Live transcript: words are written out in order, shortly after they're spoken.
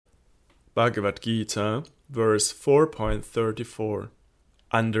Bhagavad Gita, verse 4.34.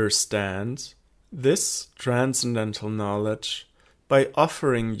 Understand this transcendental knowledge by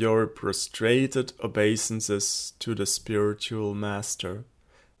offering your prostrated obeisances to the spiritual master,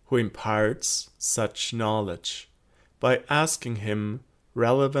 who imparts such knowledge, by asking him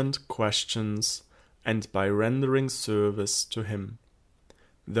relevant questions and by rendering service to him.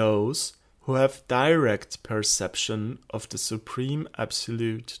 Those who have direct perception of the Supreme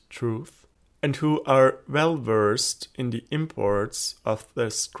Absolute Truth, and who are well versed in the imports of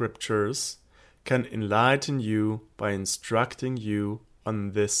the scriptures, can enlighten you by instructing you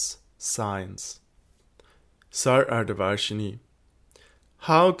on this science. Sarartha-varshini.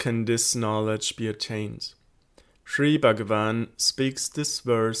 How can this knowledge be attained? Sri Bhagavan speaks this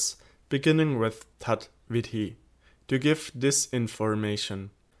verse beginning with Tat Vidhi to give this information.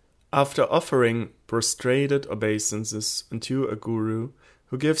 After offering prostrated obeisances unto a guru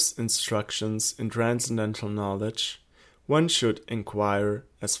who gives instructions in transcendental knowledge, one should inquire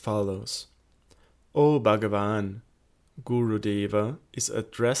as follows. O Bhagavan, Guru Deva is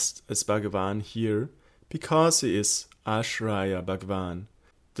addressed as Bhagavan here because he is Ashraya Bhagavan,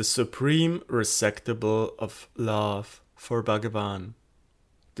 the supreme receptacle of love for Bhagavan.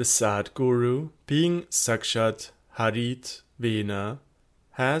 The Sadguru, being Sakshat Harit Vena,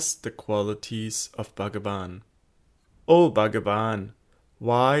 has the qualities of Bhagavan. O Bhagavan,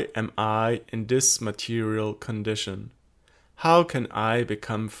 why am I in this material condition? How can I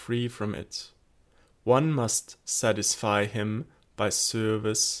become free from it? One must satisfy him by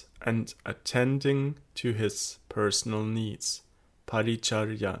service and attending to his personal needs,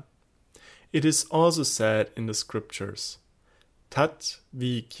 paricharya. It is also said in the scriptures, Tat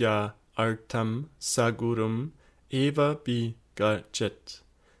vikya artam sagurum eva bi gajet,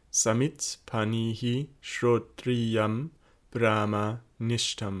 samit panihi shrotriyam Brahma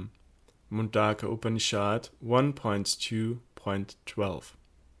nishtam. Mundaka Upanishad 1.2.12.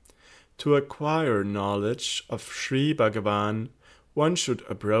 To acquire knowledge of Sri Bhagavan, one should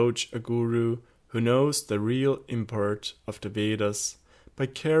approach a guru who knows the real import of the Vedas by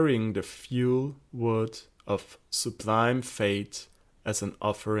carrying the fuel wood of sublime faith as an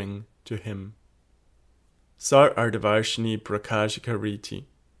offering to him. Sarartha-varshini prakashikariti.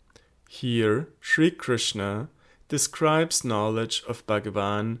 Here, Sri Krishna describes knowledge of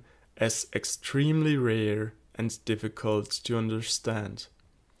Bhagavan as extremely rare and difficult to understand.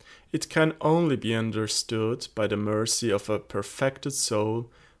 It can only be understood by the mercy of a perfected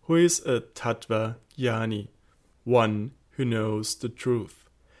soul who is a tattva jnani, one who knows the truth,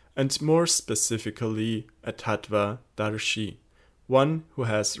 and more specifically a tattva darshi, one who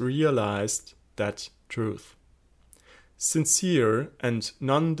has realized that truth. Sincere and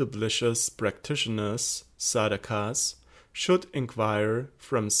non-duplicious practitioners, sadhakas, should inquire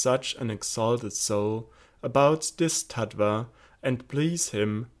from such an exalted soul about this tattva and please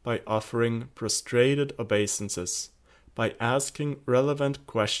him by offering prostrated obeisances, by asking relevant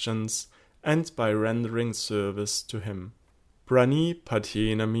questions, and by rendering service to him.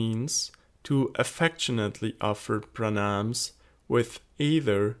 Pranipatena means to affectionately offer pranams with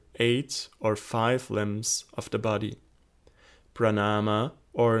either 8 or 5 limbs of the body. Pranama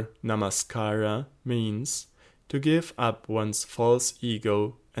or namaskara means to give up one's false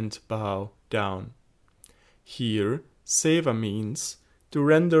ego and bow down. Here, seva means to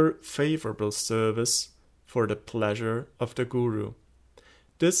render favorable service for the pleasure of the guru.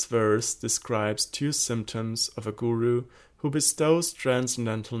 This verse describes 2 symptoms of a guru who bestows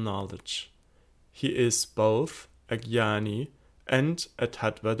transcendental knowledge. He is both a jnani and a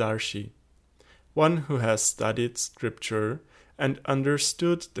tattvadarshi, one who has studied scripture and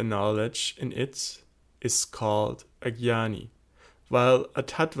understood the knowledge in it is called a jnani, while a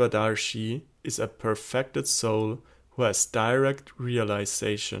tattvadarshi is a perfected soul who has direct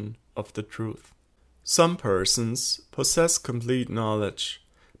realization of the truth. Some persons possess complete knowledge,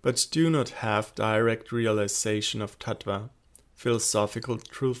 but do not have direct realization of tattva, philosophical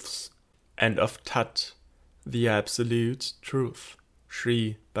truths, and of tat, the absolute truth,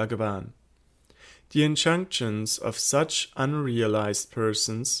 Sri Bhagavan. The injunctions of such unrealized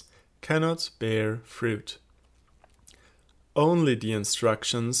persons cannot bear fruit. Only the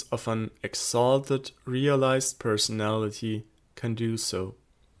instructions of an exalted, realized personality can do so.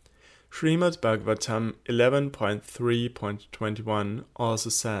 Shrimad Bhagavatam 11.3.21 also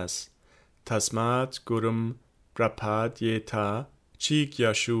says, Tasmat Gurum Prapadyeta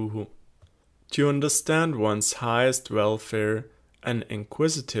Chikyashuhu. To understand one's highest welfare, an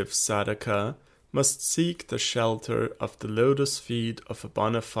inquisitive sadhaka must seek the shelter of the lotus feet of a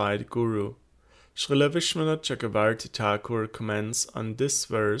bona fide guru. Srila Vishwanath Chakravarti Thakur comments on this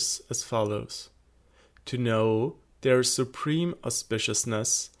verse as follows: To know their supreme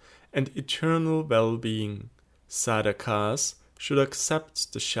auspiciousness and eternal well-being, sadhakas should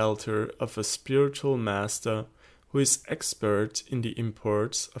accept the shelter of a spiritual master who is expert in the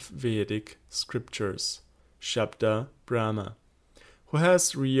imports of Vedic scriptures, Shabda Brahma, who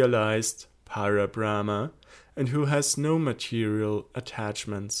has realized Para Brahma and who has no material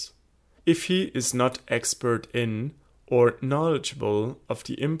attachments. If he is not expert in or knowledgeable of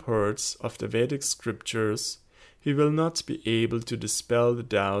the imports of the Vedic scriptures, he will not be able to dispel the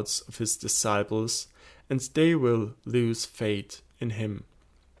doubts of his disciples, and they will lose faith in him.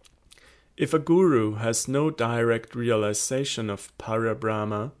 If a guru has no direct realization of Para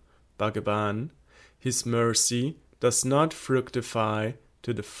Brahma, Bhagavan, his mercy does not fructify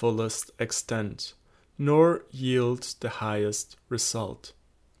to the fullest extent, nor yield the highest result.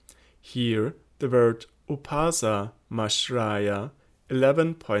 Here, the word Upasa Mashraya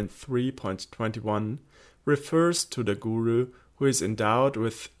 11.3.21 refers to the guru who is endowed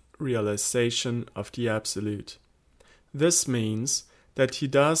with realization of the Absolute. This means that he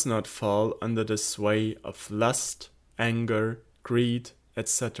does not fall under the sway of lust, anger, greed,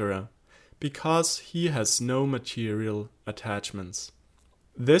 etc., because he has no material attachments.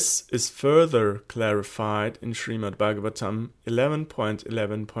 This is further clarified in Shrimad Bhagavatam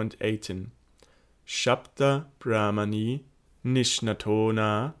 11.11.18. Shabda Brahmani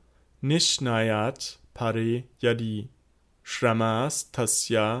Nishnatona Nishnayat Pare Yadi Shramas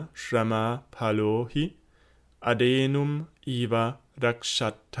Tasya Shrama Palohi Adenum Iva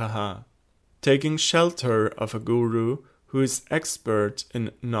Rakshataha. Taking shelter of a guru who is expert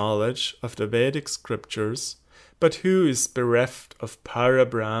in knowledge of the Vedic scriptures, but who is bereft of Para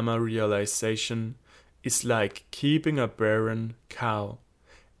Brahma realization, is like keeping a barren cow.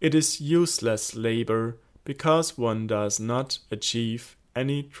 It is useless labor because one does not achieve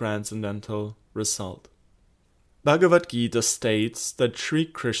any transcendental result. Bhagavad Gita states that Shri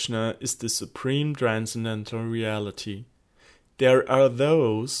Krishna is the supreme transcendental reality. There are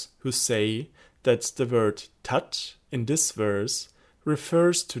those who say that the word Tat in this verse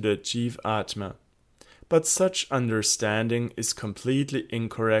refers to the Jivatma. But such understanding is completely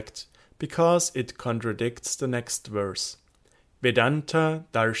incorrect because it contradicts the next verse. Vedanta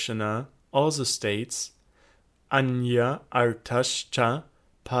Darshana also states, Anya Artascha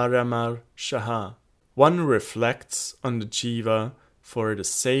Paramarshaha. One reflects on the Jiva for the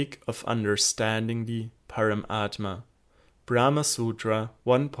sake of understanding the Paramatma. Brahma Sutra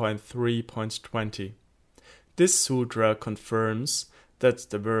 1.3.20. This sutra confirms that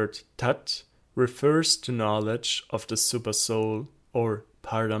the word Tat refers to knowledge of the Supersoul or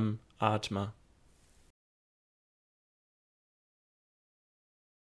Param Atma.